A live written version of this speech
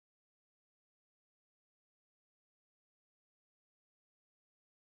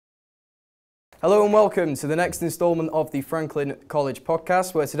Hello and welcome to the next instalment of the Franklin College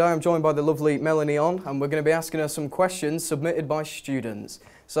podcast, where today I'm joined by the lovely Melanie Onn, and we're going to be asking her some questions submitted by students.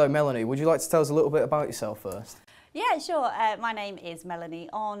 So Melanie, would you like to tell us a little bit about yourself first? Yeah, sure. My name is Melanie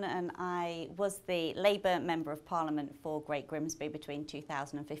Onn and I was the Labour Member of Parliament for Great Grimsby between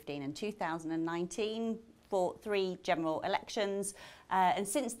 2015 and 2019 for 3 general elections. And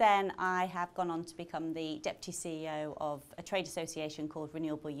since then I have gone on to become the Deputy CEO of a trade association called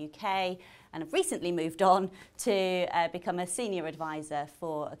Renewable UK, and have recently moved on to become a senior advisor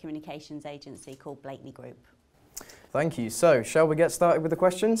for a communications agency called Blakely Group. Thank you. So, shall we get started with the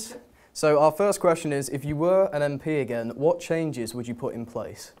questions? So our first question is, if you were an MP again, what changes would you put in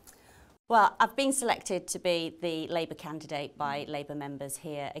place? Well, I've been selected to be the Labour candidate by Labour members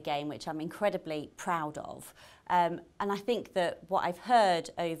here again, which I'm incredibly proud of. And I think that what I've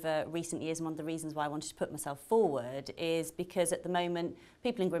heard over recent years, and one of the reasons why I wanted to put myself forward, is because at the moment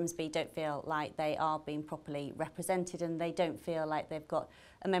people in Grimsby don't feel like they are being properly represented, and they don't feel like they've got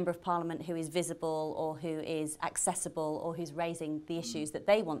a Member of Parliament who is visible or who is accessible or who's raising the issues that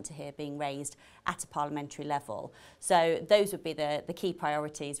they want to hear being raised at a parliamentary level. So those would be the key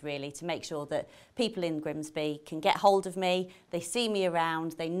priorities, really, to make sure that people in Grimsby can get hold of me, they see me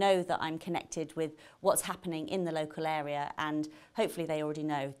around, they know that I'm connected with what's happening in the local area, and hopefully they already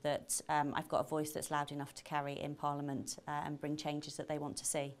know that I've got a voice that's loud enough to carry in Parliament and bring changes that they want to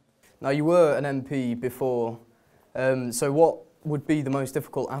see. Now, you were an MP before, so what would be the most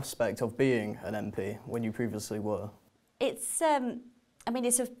difficult aspect of being an MP when you previously were? It's,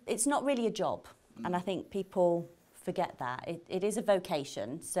 it's not really a job, and I think people forget that. It is a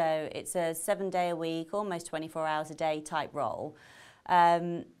vocation, so it's a 7-day-a-week, almost 24 hours a day type role,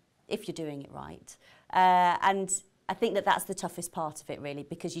 if you're doing it right. And I think that that's the toughest part of it, really,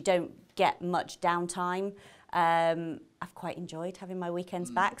 because you don't get much downtime. I've quite enjoyed having my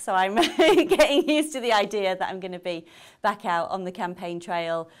weekends back, so I'm getting used to the idea that I'm going to be back out on the campaign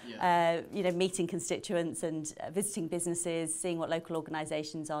trail, meeting constituents and visiting businesses, seeing what local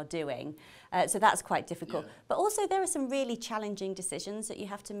organisations are doing. So that's quite difficult. Yeah. But also there are some really challenging decisions that you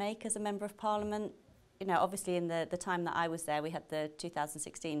have to make as a Member of Parliament. You know, obviously in the time that I was there, we had the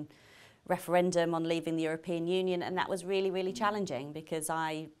 2016 referendum on leaving the European Union, and that was really, really challenging, because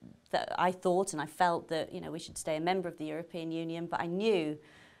I thought and I felt that, you know, we should stay a member of the European Union, but I knew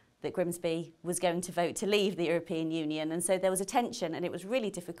that Grimsby was going to vote to leave the European Union, and so there was a tension, and it was really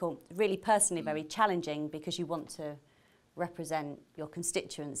difficult, really personally very challenging, because you want to represent your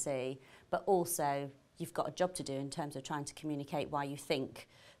constituency, but also you've got a job to do in terms of trying to communicate why you think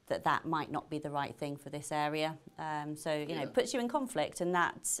that might not be the right thing for this area. So, you know, it puts you in conflict, and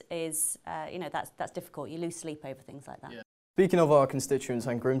that is, that's difficult. You lose sleep over things like that. Yeah. Speaking of our constituents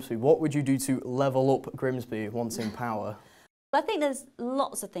and Grimsby, what would you do to level up Grimsby once in power? Well, I think there's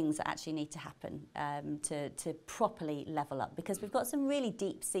lots of things that actually need to happen to properly level up, because we've got some really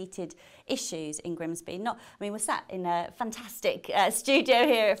deep-seated issues in Grimsby. We're sat in a fantastic studio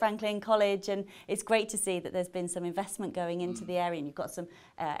here at Franklin College, and it's great to see that there's been some investment going into the area, and you've got some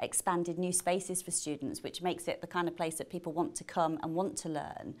expanded new spaces for students, which makes it the kind of place that people want to come and want to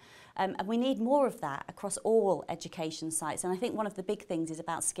learn. And we need more of that across all education sites. And I think one of the big things is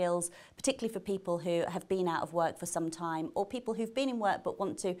about skills, particularly for people who have been out of work for some time, or people who've been in work but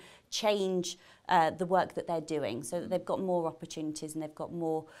want to change the work that they're doing, so that they've got more opportunities and they've got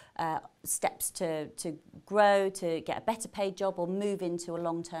more steps to grow, to get a better paid job or move into a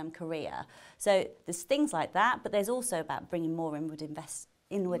long-term career. So there's things like that, but there's also about bringing more inward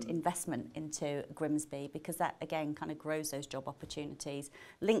investment into Grimsby, because that again kind of grows those job opportunities,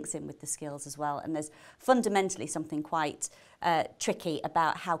 links in with the skills as well, and there's fundamentally something quite tricky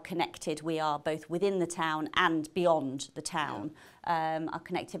about how connected we are both within the town and beyond the town. Our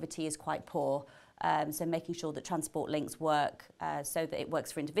connectivity is quite poor. So making sure that transport links work so that it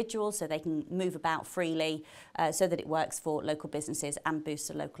works for individuals, so they can move about freely, so that it works for local businesses and boosts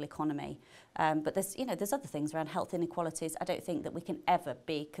the local economy. But there's other things around health inequalities. I don't think that we can ever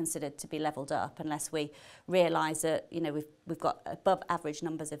be considered to be levelled up unless we realise that, you know, we've got above average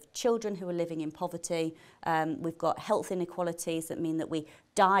numbers of children who are living in poverty. We've got health inequalities that mean that we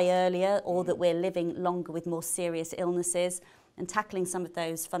die earlier, or that we're living longer with more serious illnesses. And tackling some of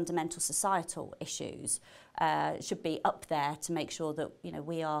those fundamental societal issues should be up there to make sure that, you know,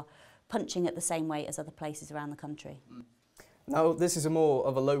 we are punching at the same weight as other places around the country. Now, this is more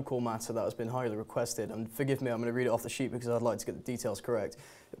of a local matter that has been highly requested, and forgive me, I'm going to read it off the sheet because I'd like to get the details correct.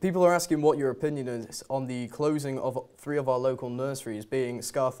 People are asking what your opinion is on the closing of 3 of our local nurseries, being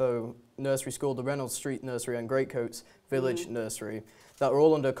Scartho Nursery School, the Reynolds Street Nursery and Greatcoats Village Nursery, that are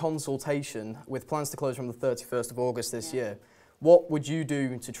all under consultation with plans to close from the 31st of August this year. what would you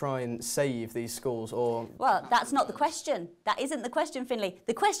do to try and save these schools? Or well, that's not the question. That isn't the question, Finley.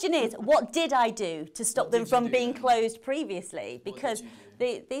 The question is, what did I do to stop them from being closed previously? Because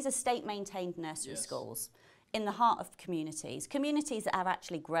these are state-maintained nursery schools in the heart of communities that are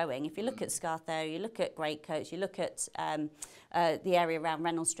actually growing. If you look at Scartho, you look at Greatcoats, you look at the area around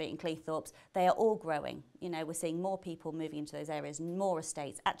Reynolds Street and Cleethorpes, they are all growing. You know, we're seeing more people moving into those areas, more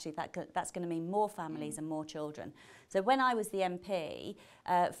estates. Actually, that's going to mean more families and more children. So when I was the MP,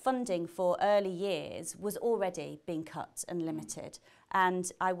 funding for early years was already being cut and limited.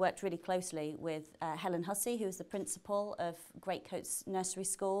 And I worked really closely with Helen Hussey, who was the principal of Greatcoats Nursery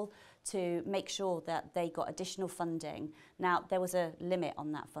School, to make sure that they got additional funding. Now, there was a limit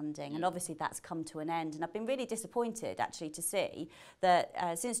on that funding, and obviously that's come to an end. And I've been really disappointed, actually, to see that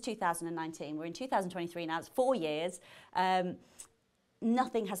since 2019, we're in 2023 now, it's 4 years,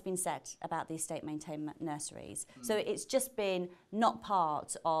 nothing has been said about these state-maintained nurseries. So it's just been not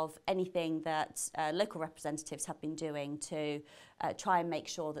part of anything that local representatives have been doing to try and make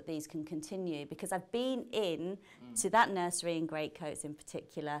sure that these can continue. Because I've been in to that nursery in Greatcoats in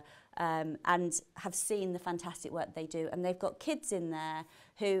particular and have seen the fantastic work they do. And they've got kids in there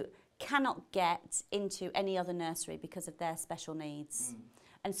who cannot get into any other nursery because of their special needs.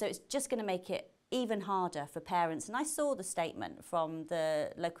 And so it's just going to make it even harder for parents. And I saw the statement from the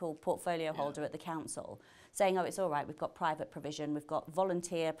local portfolio holder at the council saying, oh, it's all right, we've got private provision, we've got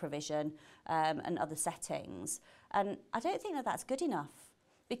volunteer provision and other settings. And I don't think that that's good enough,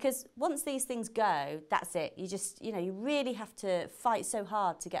 because once these things go, that's it. You just, you know, you really have to fight so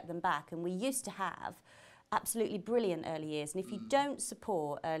hard to get them back. And we used to have absolutely brilliant early years. And if you don't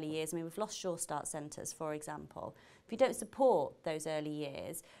support early years, I mean, we've lost Sure Start centres, for example. If you don't support those early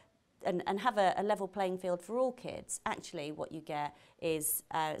years, and have a level playing field for all kids, actually what you get is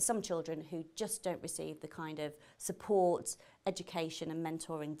some children who just don't receive the kind of support, education and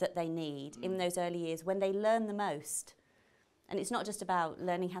mentoring that they need in those early years when they learn the most. And it's not just about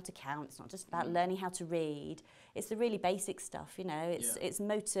learning how to count, it's not just about learning how to read, it's the really basic stuff, you know, it's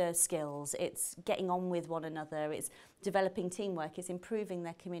motor skills, it's getting on with one another, it's developing teamwork, it's improving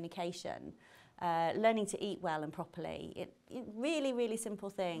their communication. Learning to eat well and properly. It really, really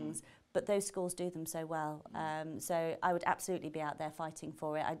simple things, but those schools do them so well. So I would absolutely be out there fighting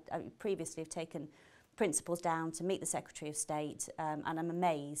for it. I previously have taken principals down to meet the Secretary of State, and I'm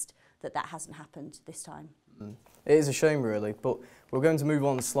amazed that that hasn't happened this time. It is a shame, really, but we're going to move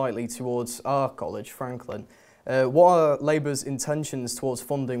on slightly towards our college, Franklin. What are Labour's intentions towards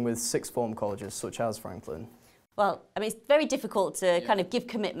funding with sixth form colleges such as Franklin? Well, I mean, it's very difficult to kind of give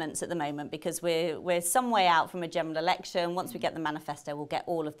commitments at the moment because we're some way out from a general election. Once we get the manifesto, we'll get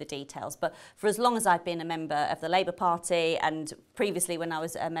all of the details. But for as long as I've been a member of the Labour Party, and previously when I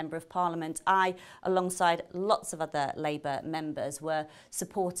was a member of Parliament, I, alongside lots of other Labour members, were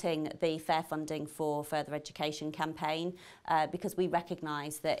supporting the Fair Funding for Further Education campaign because we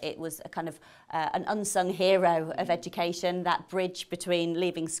recognised that it was a kind of an unsung hero of education, that bridge between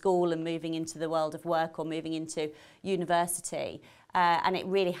leaving school and moving into the world of work or moving into university, and it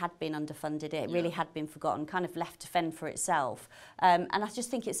really had been underfunded, it really had been forgotten, kind of left to fend for itself, and I just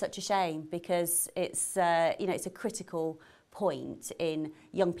think it's such a shame because it's you know, it's a critical point in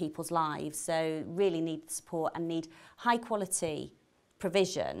young people's lives, so really need support and need high quality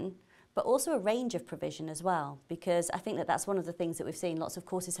provision, but also a range of provision as well, because I think that that's one of the things that we've seen. Lots of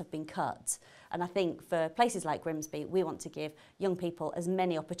courses have been cut, and I think for places like Grimsby, we want to give young people as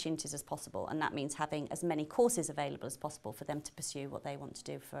many opportunities as possible, and that means having as many courses available as possible for them to pursue what they want to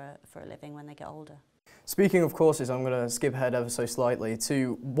do for a living when they get older. Speaking of courses, I'm going to skip ahead ever so slightly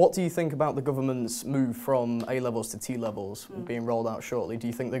to what do you think about the government's move from A-levels to T-levels being rolled out shortly? Do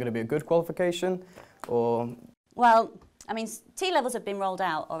you think they're going to be a good qualification, or...? Well, I mean, T-levels have been rolled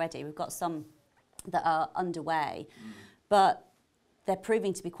out already. We've got some that are underway, but they're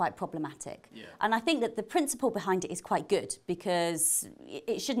proving to be quite problematic. And I think that the principle behind it is quite good because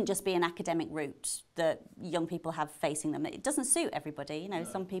it shouldn't just be an academic route that young people have facing them. It doesn't suit everybody. You know,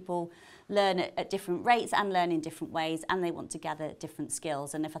 some people learn at different rates and learn in different ways, and they want to gather different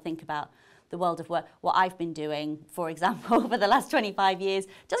skills. And if I think about the world of work, what I've been doing, for example, for the last 25 years,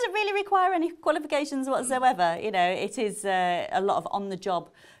 doesn't really require any qualifications whatsoever. You know, it is a lot of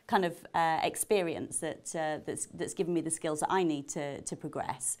on-the-job kind of experience that's given me the skills that I need to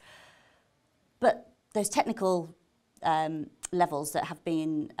progress. But those technical levels that have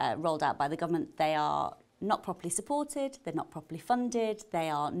been rolled out by the government, they are not properly supported, they're not properly funded,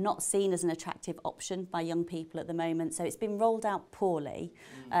 they are not seen as an attractive option by young people at the moment, so it's been rolled out poorly.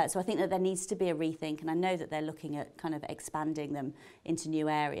 So I think that there needs to be a rethink, and I know that they're looking at kind of expanding them into new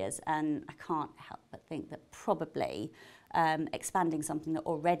areas, and I can't help but think that probably expanding something that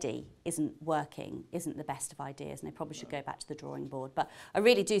already isn't working isn't the best of ideas, and they probably should go back to the drawing board. But I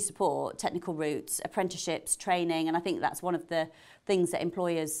really do support technical routes, apprenticeships, training, and I think that's one of the things that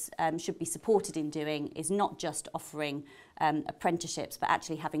employers should be supported in doing, is not just offering apprenticeships, but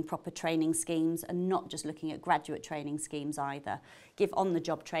actually having proper training schemes, and not just looking at graduate training schemes either. Give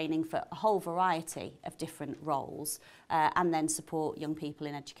on-the-job training for a whole variety of different roles, and then support young people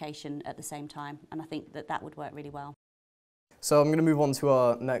in education at the same time, and I think that that would work really well. So I'm going to move on to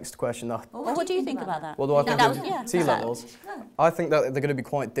our next question. Well, what do you think about that? What do I think of yeah, T-levels? Yeah. I think that they're going to be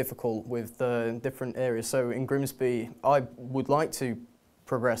quite difficult with different areas. So in Grimsby, I would like to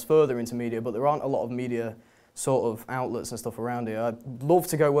progress further into media, but there aren't a lot of media sort of outlets and stuff around here. I'd love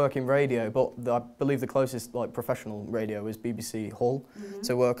to go work in radio, but I believe the closest like professional radio is BBC Hull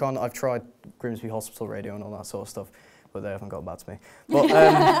to work on. I've tried Grimsby Hospital Radio and all that sort of stuff, but they haven't got back to me. But,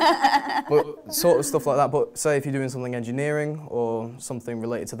 but sort of stuff like that. But say if you're doing something engineering or something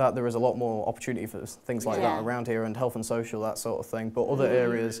related to that, there is a lot more opportunity for things like that around here, and health and social, that sort of thing. But other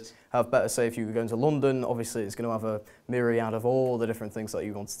areas have better. Say if you were going to London, obviously it's going to have a myriad of all the different things that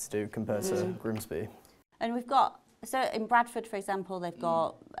you wanted to do compared to Grimsby. And we've got, so in Bradford, for example, they've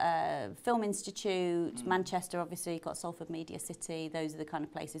got Film Institute, Manchester, obviously, you've got Salford Media City. Those are the kind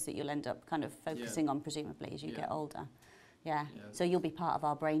of places that you'll end up kind of focusing on, presumably, as you get older. Yeah. So you'll be part of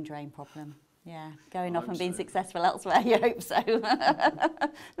our brain drain problem. Yeah, going off and being successful elsewhere, you hope so.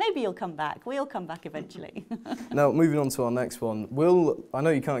 Maybe you'll come back. We'll come back eventually. Now, moving on to our next one. I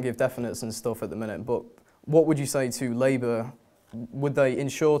know you can't give definites and stuff at the minute, but what would you say to Labour? Would they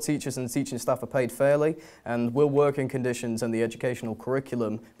ensure teachers and teaching staff are paid fairly? And will working conditions and the educational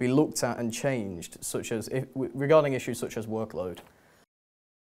curriculum be looked at and changed, such as regarding issues such as workload?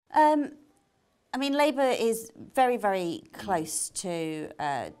 I mean, Labour is very, very close to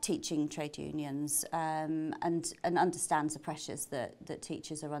teaching trade unions and understands the pressures that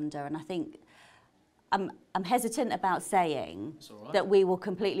teachers are under. And I think I'm hesitant about saying that we will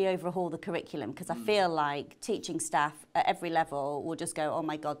completely overhaul the curriculum, because I feel like teaching staff at every level will just go, oh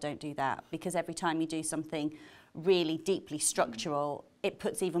my God, don't do that. Because every time you do something really deeply structural, it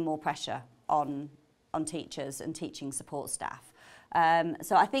puts even more pressure on teachers and teaching support staff.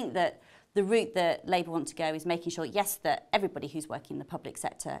 So I think that the route that Labour want to go is making sure, yes, that everybody who's working in the public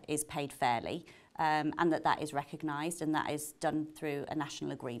sector is paid fairly, and that is recognised, and that is done through a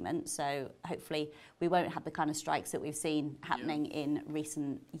national agreement. So hopefully we won't have the kind of strikes that we've seen happening in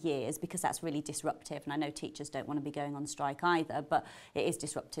recent years, because that's really disruptive. And I know teachers don't want to be going on strike either, but it is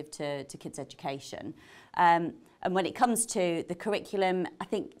disruptive to kids' education. And when it comes to the curriculum, I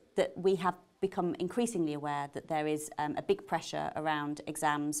think that we have become increasingly aware that there is a big pressure around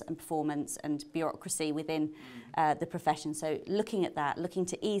exams and performance and bureaucracy within the profession. So looking at that, looking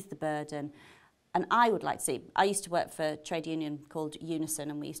to ease the burden. And I would like to see, I used to work for a trade union called Unison,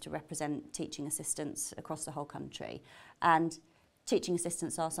 and we used to represent teaching assistants across the whole country. And teaching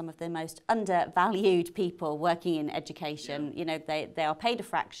assistants are some of the most undervalued people working in education. You know, they are paid a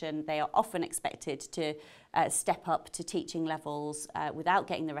fraction. They are often expected to step up to teaching levels without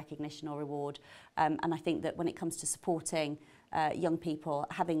getting the recognition or reward. And I think that when it comes to supporting young people,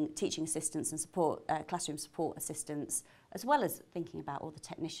 having teaching assistants and classroom support assistants, as well as thinking about all the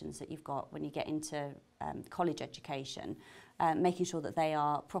technicians that you've got when you get into college education, making sure that they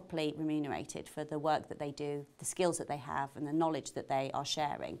are properly remunerated for the work that they do, the skills that they have, and the knowledge that they are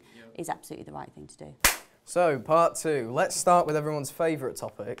sharing is absolutely the right thing to do. So, part two. Let's start with everyone's favourite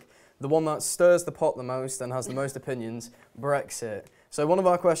topic, the one that stirs the pot the most and has the most opinions, Brexit. So one of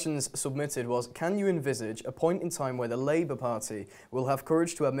our questions submitted was, can you envisage a point in time where the Labour Party will have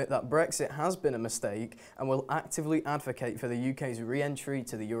courage to admit that Brexit has been a mistake and will actively advocate for the UK's re-entry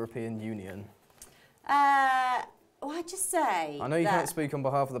to the European Union? Well, I'd just say I know you can't speak on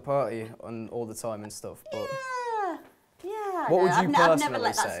behalf of the party all the time and stuff, but... Yeah. What would you personally I've never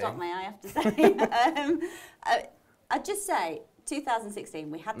let that stop me, I have to say. I'd just say, 2016,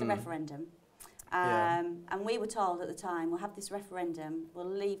 we had the referendum. And we were told at the time, we'll have this referendum, we'll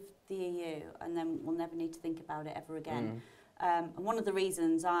leave the EU, and then we'll never need to think about it ever again. And one of the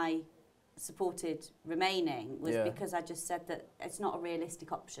reasons I supported remaining was because I just said that it's not a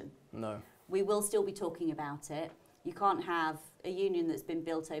realistic option. No. We will still be talking about it. You can't have a union that's been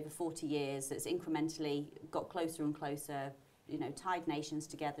built over 40 years, that's incrementally got closer and closer, you know, tied nations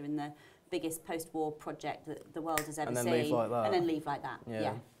together in the biggest post-war project that the world has ever seen. And then leave like that. And then leave like that,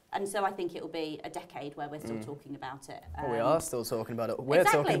 yeah. And so I think it will be a decade where we're still talking about it. We are still talking about it. We're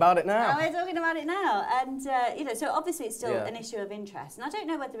talking about it now. We're talking about it now. And, you know, so obviously it's still an issue of interest. And I don't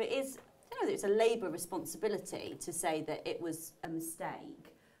know whether it is, I don't know whether it's a Labour responsibility to say that it was a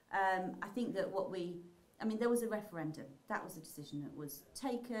mistake. I think that what we I mean, there was a referendum. That was a decision that was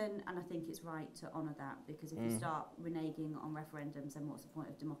taken, and I think it's right to honour that, because if you start reneging on referendums, then what's the point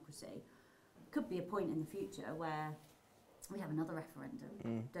of democracy? Could be a point in the future where we have another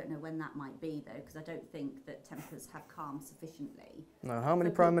referendum. Don't know when that might be, though, because I don't think that tempers have calmed sufficiently. No, how many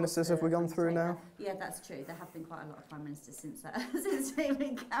prime ministers have we gone through now? Yeah, that's true. There have been quite a lot of prime ministers since that, since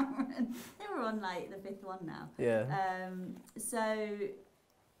David Cameron. They were on like the 5th one now. Yeah. So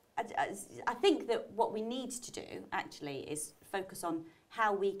I think that what we need to do actually is focus on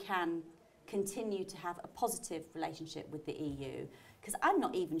how we can continue to have a positive relationship with the EU. Because I'm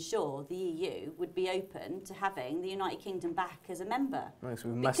not even sure the EU would be open to having the United Kingdom back as a member. No, because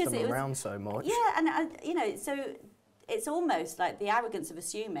we've messed them around so much. Yeah, and you know, so it's almost like the arrogance of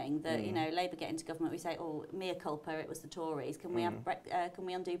assuming that you know, Labour get into government, we say, oh, mea culpa, it was the Tories. Can we have can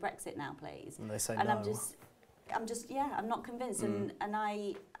we undo Brexit now, please? And they say and no. I'm just, yeah, I'm not convinced. And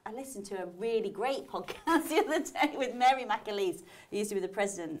I listened to a really great podcast the other day with Mary McAleese, who used to be the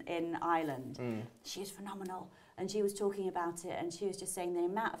president in Ireland. She is phenomenal. And she was talking about it, and she was just saying the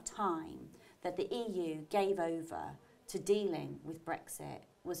amount of time that the EU gave over to dealing with Brexit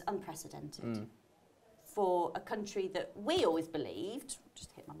was unprecedented for a country that we always believed,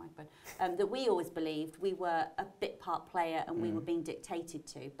 just hit my microphone, that we always believed we were a bit part player and we were being dictated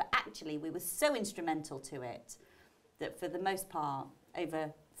to. But actually, we were so instrumental to it that for the most part,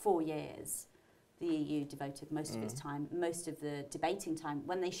 over 4 years, the EU devoted most of its time, most of the debating time,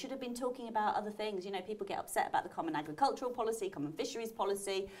 when they should have been talking about other things. You know, people get upset about the common agricultural policy, common fisheries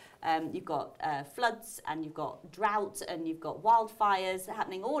policy. You've got floods, and you've got drought, and you've got wildfires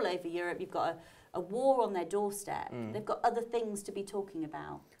happening all over Europe. You've got a war on their doorstep. They've got other things to be talking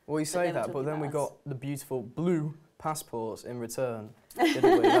about. Well, you say that, but then we got the beautiful blue passports in return,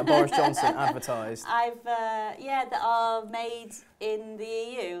 didn't we? That Boris Johnson advertised. Yeah, that are made in the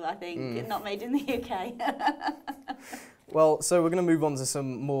EU, I think, not made in the UK. Well, so we're going to move on to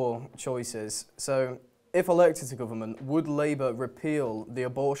some more choices. So, if elected to government, would Labour repeal the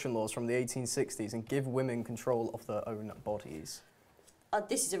abortion laws from the 1860s and give women control of their own bodies?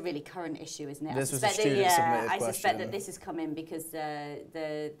 This is a really current issue, isn't it? This was a student-submitted question. I suspect that this has come in because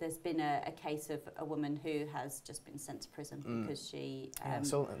there's been a case of a woman who has just been sent to prison because she... I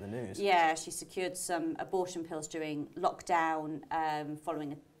saw it in the news. Yeah, she secured some abortion pills during lockdown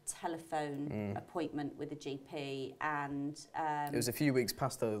following a telephone appointment with a GP, and... it was a few weeks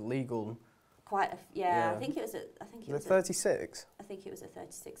past the legal... I think it was at... I think it was 36? I think it was at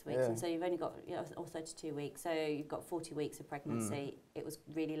 36 weeks, and so you've only got, or 32 weeks, so you've got 40 weeks of pregnancy. It was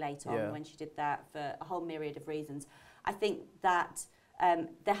really late on when she did that for a whole myriad of reasons. I think that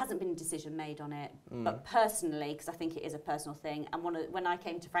there hasn't been a decision made on it, but personally, because I think it is a personal thing, and when I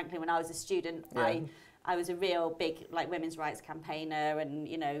came to Franklin when I was a student, I was a real big women's rights campaigner, and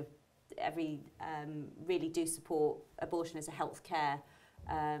really do support abortion as a healthcare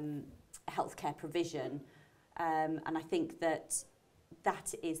provision, and I think that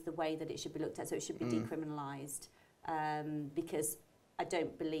is the way that it should be looked at. So it should be decriminalised, because I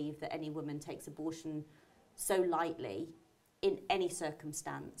don't believe that any woman takes abortion so lightly in any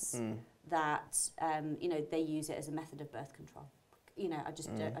circumstance that they use it as a method of birth control. I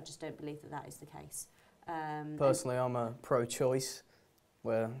just don't believe that is the case. Personally, I'm a pro-choice,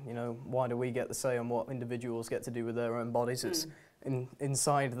 where why do we get the say on what individuals get to do with their own bodies? It's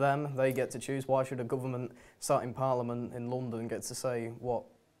inside them, they get to choose. Why should a government sat in Parliament in London get to say what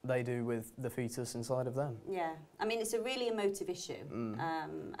they do with the fetus inside of them? Yeah, I mean, it's a really emotive issue,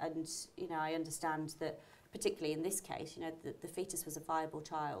 and I understand that, particularly in this case, the fetus was a viable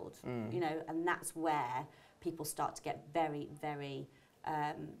child, and that's where people start to get very, very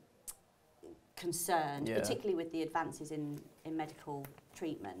concerned, particularly with the advances in medical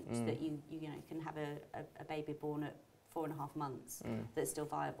treatment, that you can have a baby born at 4.5 months that's still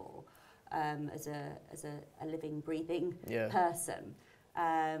viable as a living, breathing person.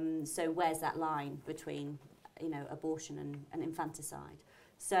 So where's that line between abortion and infanticide?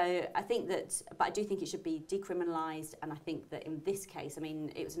 So I think that, but I do think it should be decriminalised, and I think that in this case, I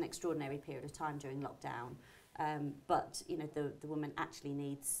mean, it was an extraordinary period of time during lockdown, but the woman actually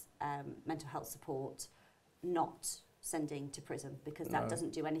needs mental health support, not sending to prison, because that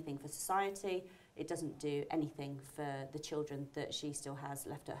doesn't do anything for society. It doesn't do anything for the children that she still has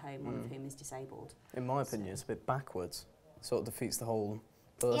left at home, one of whom is disabled. In my opinion, it's a bit backwards. It sort of defeats the whole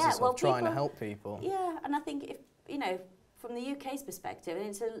purpose of trying to help people. Yeah, and I think if, from the UK's perspective, and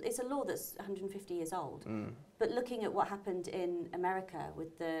it's a law that's 150 years old, but looking at what happened in America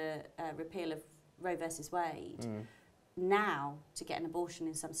with the repeal of Roe versus Wade, now, to get an abortion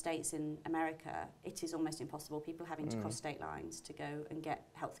in some states in America, it is almost impossible. People are having to cross state lines to go and get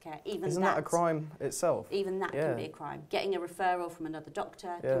healthcare. Isn't that a crime itself? Even that can be a crime. Getting a referral from another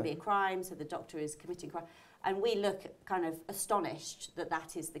doctor can be a crime, so the doctor is committing crime. And we look kind of astonished that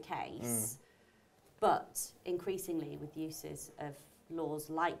that is the case. But increasingly, with uses of laws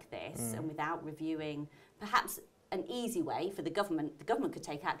like this, and without reviewing, perhaps an easy way for the government could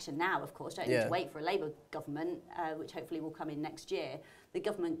take action now, of course, don't need to wait for a Labour government, which hopefully will come in next year. The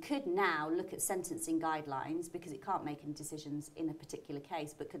government could now look at sentencing guidelines, because it can't make any decisions in a particular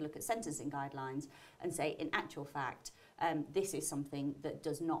case, but could look at sentencing guidelines and say, in actual fact, this is something that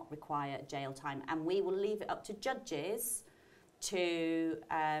does not require jail time, and we will leave it up to judges to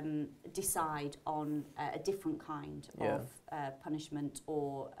decide on a different kind of punishment,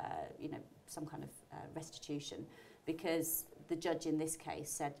 or you know, some kind of restitution, because the judge in this case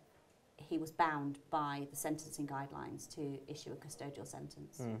said he was bound by the sentencing guidelines to issue a custodial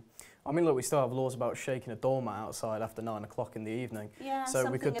sentence. I mean, look, we still have laws about shaking a doormat outside after 9 o'clock in the evening. Yeah, so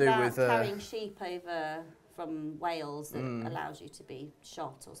something we could do about with carrying sheep over from Wales that allows you to be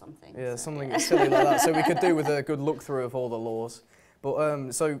shot or something. Yeah, so, something silly like that. So we could do with a good look through of all the laws.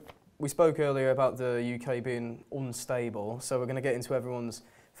 But so we spoke earlier about the UK being unstable. So we're going to get into everyone's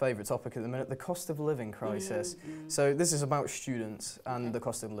favourite topic at the minute, the cost of living crisis. So this is about students and the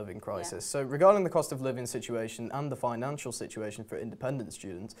cost of living crisis. So regarding the cost of living situation and the financial situation for independent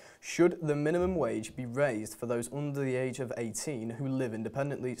students, should the minimum wage be raised for those under the age of 18 who live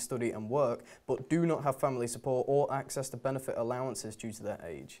independently, study and work, but do not have family support or access to benefit allowances due to their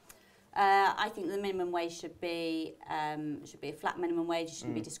age? I think the minimum wage should be a flat minimum wage. You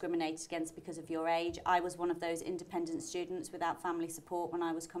shouldn't be discriminated against because of your age. I was one of those independent students without family support when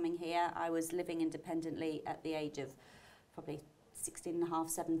I was coming here. I was living independently at the age of probably 16 and a half,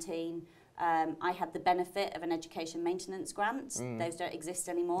 17. I had the benefit of an education maintenance grant. Those don't exist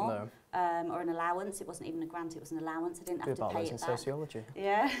anymore. No. Or an allowance. It wasn't even a grant, it was an allowance. I didn't have to pay it back. Sociology.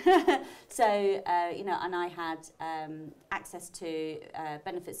 Yeah. So, you know, and I had access to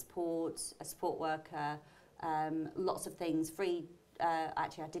benefit support, a support worker, lots of things, free.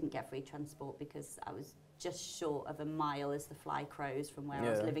 Actually, I didn't get free transport because I was just short of a mile as the fly crows from where I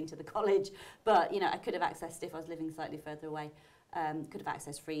was living to the college. But, you know, I could have accessed, if I was living slightly further away, could have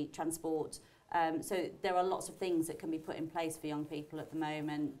accessed free transport. So there are lots of things that can be put in place for young people at the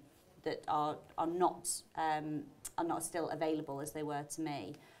moment that are not still available as they were to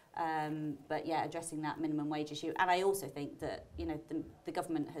me. But yeah, addressing that minimum wage issue. And I also think that, you know, the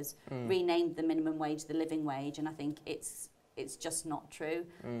government has renamed the minimum wage the living wage, and I think it's just not true.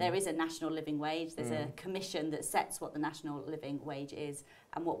 There is a national living wage. There's a commission that sets what the national living wage is,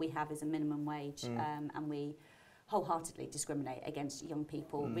 and what we have is a minimum wage, and we wholeheartedly discriminate against young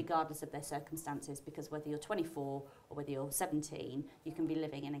people regardless of their circumstances, because whether you're 24 or whether you're 17, you can be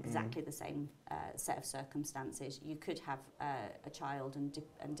living in exactly the same set of circumstances. You could have a child and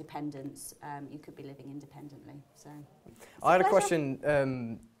dependents. You could be living independently. So I had a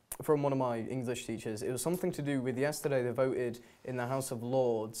question from one of my English teachers. It was something to do with yesterday they voted in the House of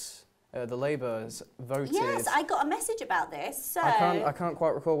Lords. The Labour's voted. Yes, I got a message about this. So I can't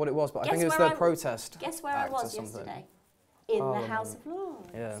quite recall what it was, but I think it was their protest. Guess where I was yesterday? In the House of Lords.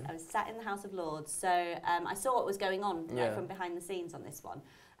 Yeah. I was sat in the House of Lords. So I saw what was going on from behind the scenes on this one.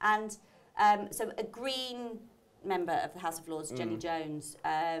 And so a Green member of the House of Lords, Jenny Jones,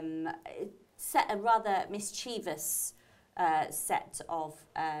 set a rather mischievous set of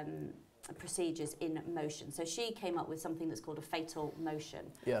procedures in motion. So she came up with something that's called a fatal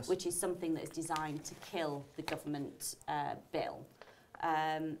motion, which is something that is designed to kill the government bill.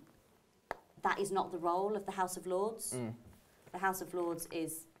 That is not the role of the House of Lords. The House of Lords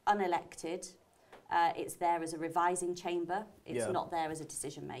is unelected. It's there as a revising chamber. It's not there as a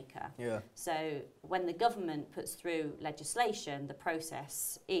decision maker. So when the government puts through legislation, the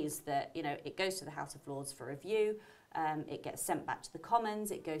process is that, you know, it goes to the House of Lords for review. It gets sent back to the Commons,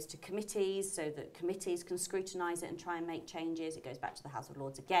 it goes to committees so that committees can scrutinise it and try and make changes. It goes back to the House of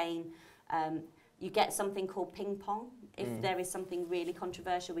Lords again. You get something called ping pong. If there is something really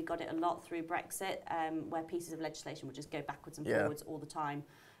controversial, we got it a lot through Brexit, where pieces of legislation would just go backwards and forwards all the time,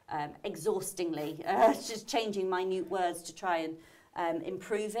 exhaustingly, just changing minute words to try and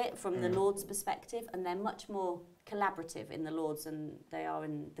improve it from the Lords' perspective, and they're much more collaborative in the Lords than they are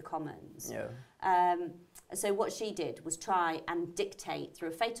in the Commons. So what she did was try and dictate through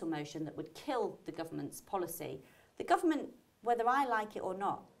a fatal motion that would kill the government's policy. The government, whether I like it or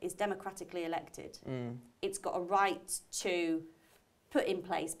not, is democratically elected. It's got a right to put in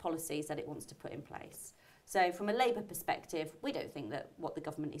place policies that it wants to put in place. So from a Labour perspective, we don't think that what the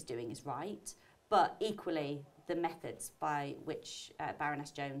government is doing is right, but equally the methods by which Baroness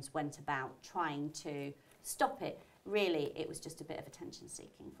Jones went about trying to stop it, really it was just a bit of attention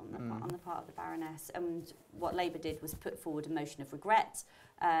seeking from on the part of the Baroness. And what Labour did was put forward a motion of regret,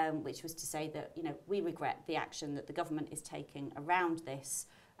 which was to say that, you know, we regret the action that the government is taking around this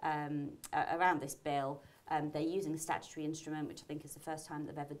bill. They're using a statutory instrument, which I think is the first time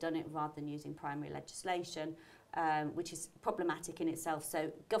they've ever done it, rather than using primary legislation, which is problematic in itself.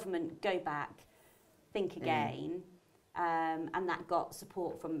 So government, go back, think again. And that got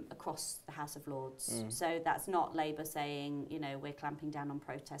support from across the House of Lords. So that's not Labour saying, you know, we're clamping down on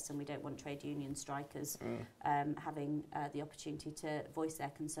protests and we don't want trade union strikers having the opportunity to voice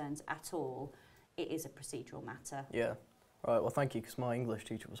their concerns at all. It is a procedural matter. Yeah. Right, well, thank you, because my English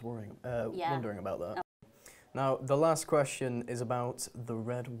teacher was wondering about that. Oh. Now, the last question is about the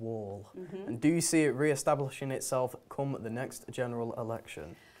Red Wall. And do you see it re-establishing itself come the next general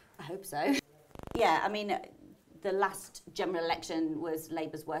election? I hope so. Yeah, I mean, the last general election was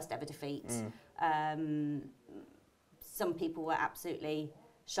Labour's worst ever defeat. Some people were absolutely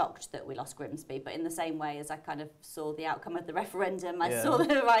shocked that we lost Grimsby, but in the same way as I kind of saw the outcome of the referendum, I saw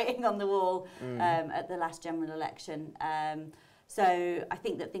the writing on the wall at the last general election. So I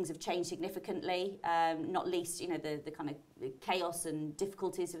think that things have changed significantly, not least, you know, the kind of chaos and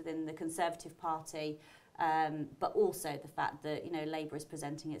difficulties within the Conservative Party, but also the fact that, you know, Labour is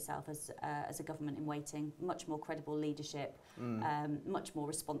presenting itself as a government in waiting, much more credible leadership, much more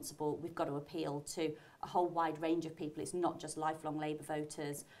responsible. We've got to appeal to a whole wide range of people. It's not just lifelong Labour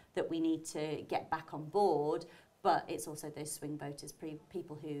voters that we need to get back on board, but it's also those swing voters,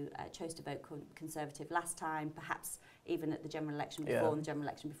 people who chose to vote Conservative last time, perhaps even at the general election before and the general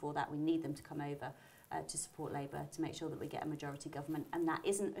election before that. We need them to come over to support Labour, to make sure that we get a majority government, and that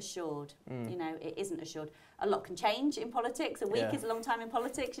isn't assured. You know, it isn't assured. A lot can change in politics. A week is a long time in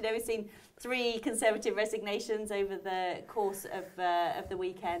politics. You know, we've seen 3 Conservative resignations over the course of the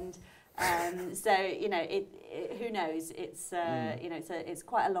weekend. So, you know, who knows? It's you know, it's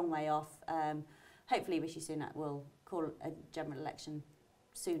quite a long way off. Hopefully, Rishi Sunak will call a general election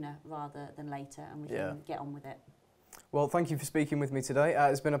sooner rather than later, and we can get on with it. Well, thank you for speaking with me today.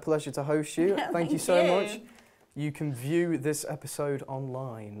 It's been a pleasure to host you. Thank you so much. You can view this episode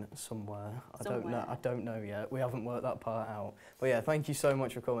online somewhere. I don't know yet. We haven't worked that part out. But yeah, thank you so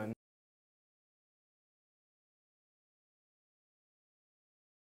much for coming.